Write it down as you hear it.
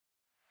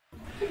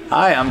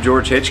Hi, I'm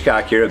George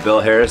Hitchcock here at Bill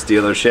Harris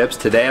Dealerships.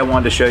 Today I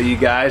wanted to show you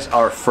guys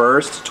our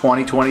first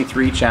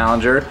 2023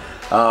 Challenger,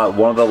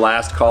 one of the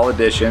last call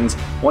editions.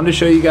 Wanted to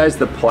show you guys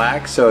the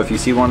plaque, so if you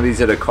see one of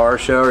these at a car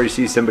show or you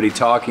see somebody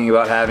talking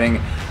about having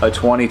a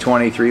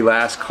 2023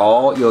 last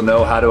call, you'll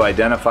know how to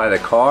identify the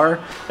car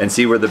and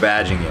see where the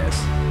badging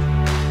is.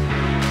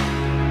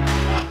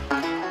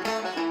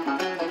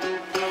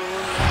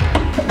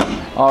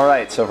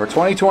 Alright, so for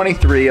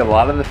 2023, a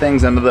lot of the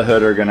things under the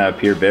hood are going to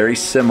appear very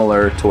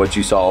similar to what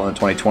you saw in the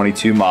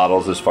 2022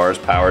 models as far as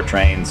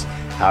powertrains,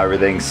 how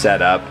everything's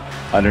set up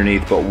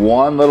underneath. But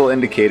one little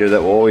indicator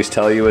that will always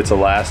tell you it's a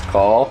last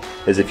call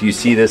is if you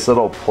see this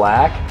little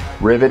plaque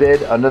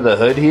riveted under the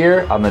hood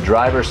here on the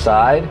driver's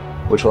side,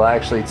 which will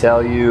actually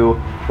tell you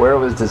where it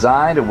was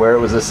designed and where it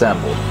was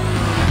assembled.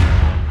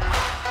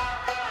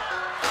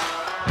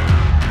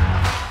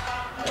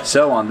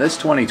 So on this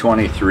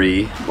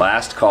 2023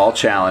 last call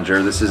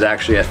Challenger, this is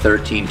actually a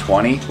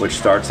 1320, which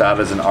starts out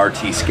as an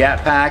RT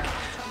Scat Pack,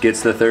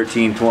 gets the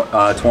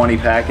 1320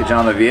 package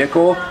on the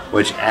vehicle,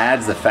 which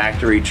adds the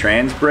factory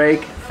trans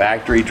brake,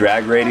 factory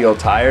drag radial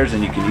tires,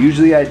 and you can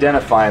usually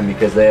identify them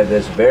because they have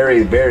this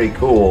very, very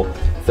cool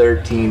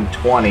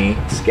 1320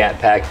 Scat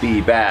Pack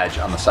B badge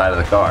on the side of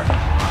the car.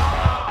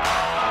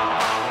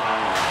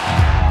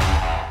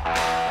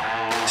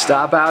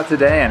 Stop out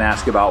today and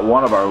ask about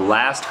one of our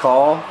last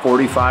call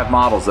 45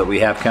 models that we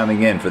have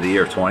coming in for the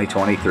year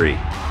 2023.